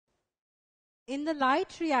in the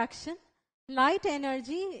light reaction, light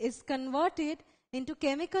energy is converted into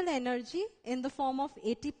chemical energy in the form of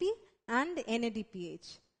ATP and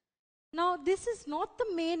NADPH. Now, this is not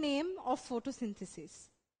the main aim of photosynthesis.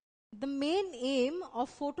 The main aim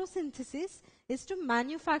of photosynthesis is to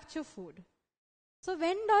manufacture food. So,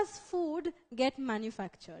 when does food get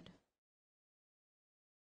manufactured?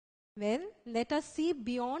 Well, let us see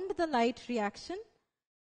beyond the light reaction.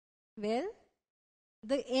 Well,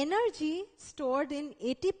 the energy stored in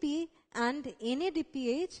ATP and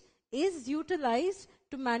NADPH is utilized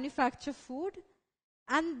to manufacture food,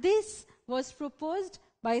 and this was proposed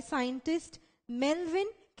by scientist Melvin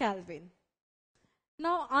Calvin.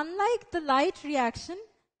 Now, unlike the light reaction,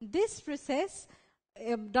 this process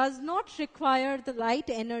does not require the light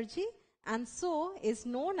energy and so is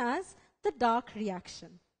known as the dark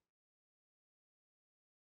reaction.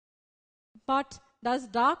 But does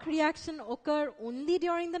dark reaction occur only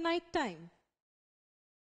during the night time?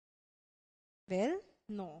 Well,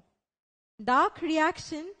 no. Dark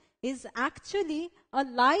reaction is actually a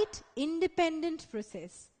light independent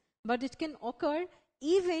process, but it can occur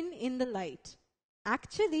even in the light.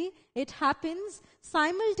 Actually, it happens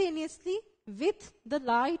simultaneously with the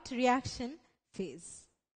light reaction phase.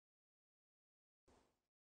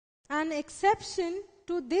 An exception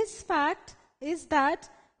to this fact is that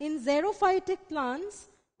in xerophytic plants,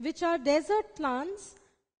 which are desert plants,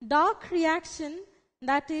 dark reaction,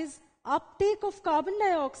 that is uptake of carbon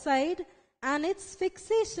dioxide and its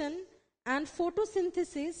fixation and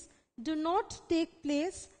photosynthesis, do not take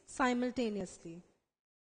place simultaneously.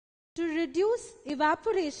 To reduce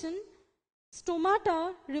evaporation,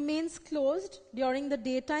 stomata remains closed during the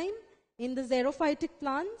daytime in the xerophytic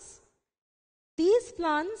plants. These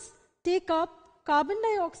plants take up carbon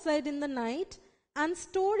dioxide in the night and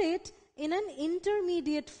store it in an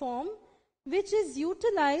intermediate form, which is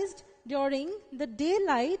utilized during the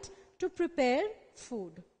daylight to prepare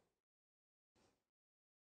food.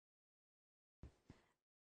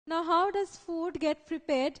 Now, how does food get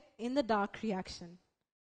prepared in the dark reaction?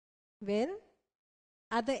 Well,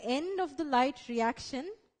 at the end of the light reaction,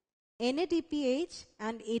 NADPH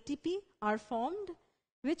and ATP are formed,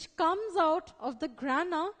 which comes out of the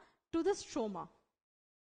grana to the stroma.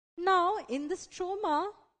 Now, in the stroma,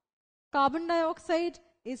 carbon dioxide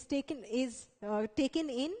is taken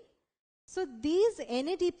in. So, these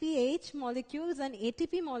NADPH molecules and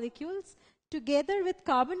ATP molecules, together with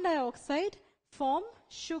carbon dioxide, form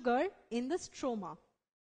sugar in the stroma.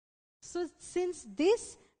 So, since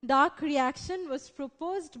this dark reaction was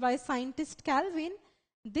proposed by scientist Calvin,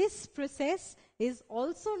 this process is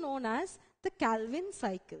also known as the Calvin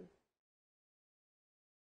cycle.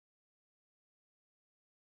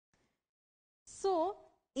 So,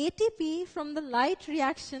 ATP from the light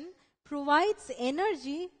reaction provides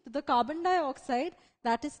energy to the carbon dioxide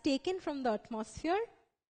that is taken from the atmosphere,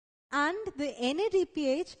 and the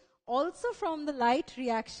NADPH also from the light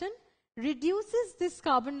reaction reduces this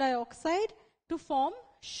carbon dioxide to form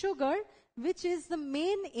sugar, which is the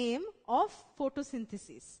main aim of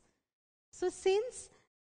photosynthesis. So, since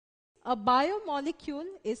a biomolecule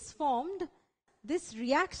is formed, this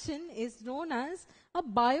reaction is known as a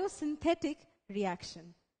biosynthetic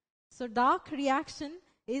reaction. So, dark reaction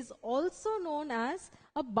is also known as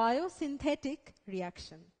a biosynthetic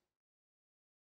reaction.